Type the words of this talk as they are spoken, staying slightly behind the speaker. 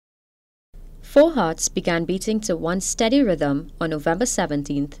Four hearts began beating to one steady rhythm on November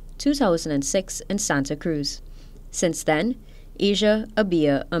 17, 2006 in Santa Cruz. Since then, Asia,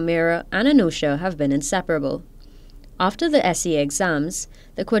 Abia, Amira, and Anusha have been inseparable. After the SEA exams,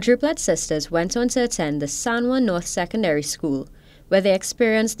 the quadruplet sisters went on to attend the San Juan North Secondary School, where they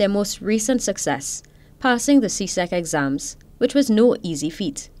experienced their most recent success, passing the CSEC exams, which was no easy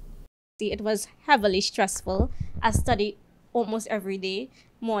feat. It was heavily stressful. I studied almost every day.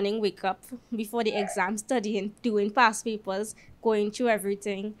 Morning, wake up before the exam, studying, doing past papers, going through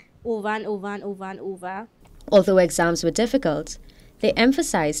everything over and over and over and over. Although exams were difficult, they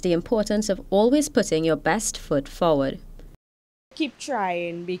emphasized the importance of always putting your best foot forward. Keep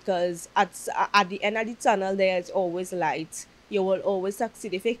trying, because at the end of the tunnel there is always light. You will always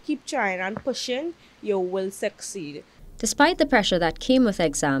succeed. If you keep trying and pushing, you will succeed. Despite the pressure that came with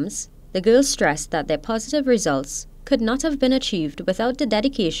exams, the girls stressed that their positive results could not have been achieved without the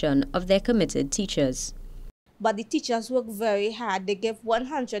dedication of their committed teachers. But the teachers work very hard. They give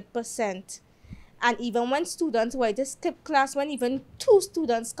 100%. And even when students were to skip class, when even 2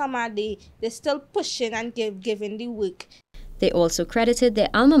 students come out, they're still pushing and giving the work. They also credited their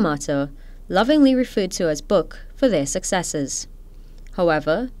alma mater, lovingly referred to as Book, for their successes.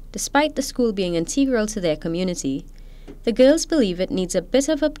 However, despite the school being integral to their community, the girls believe it needs a bit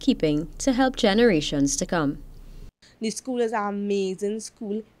of upkeeping to help generations to come. The school is an amazing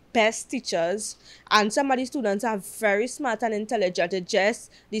school, best teachers, and some of the students are very smart and intelligent.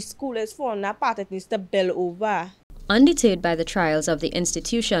 The school is falling apart, it needs to build over. Undeterred by the trials of the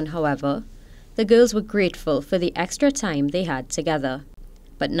institution, however, the girls were grateful for the extra time they had together.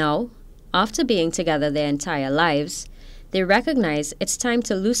 But now, after being together their entire lives, they recognize it's time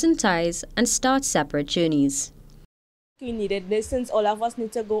to loosen ties and start separate journeys. We needed this, since all of us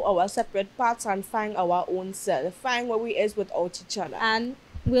need to go our separate paths and find our own self, find where we is without each other. And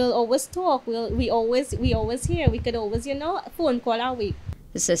we'll always talk. We always hear. We could always, phone call our way.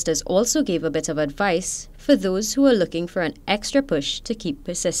 The sisters also gave a bit of advice for those who are looking for an extra push to keep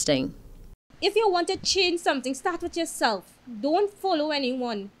persisting. If you want to change something, start with yourself. Don't follow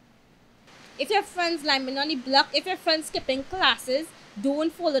anyone. If your friends lining on the block, if your friends skipping classes,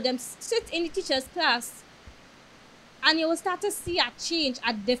 don't follow them. Sit in the teacher's class. And you will start to see a change,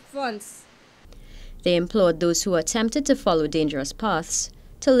 a difference. They implored those who are tempted to follow dangerous paths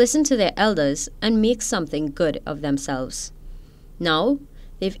to listen to their elders and make something good of themselves. Now,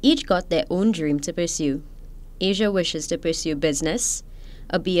 they've each got their own dream to pursue. Asia wishes to pursue business,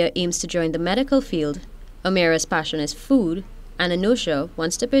 Abia aims to join the medical field, Amira's passion is food, and Anusha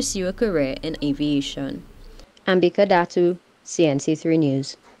wants to pursue a career in aviation. Ambika, Dattoo, CNC3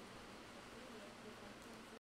 News.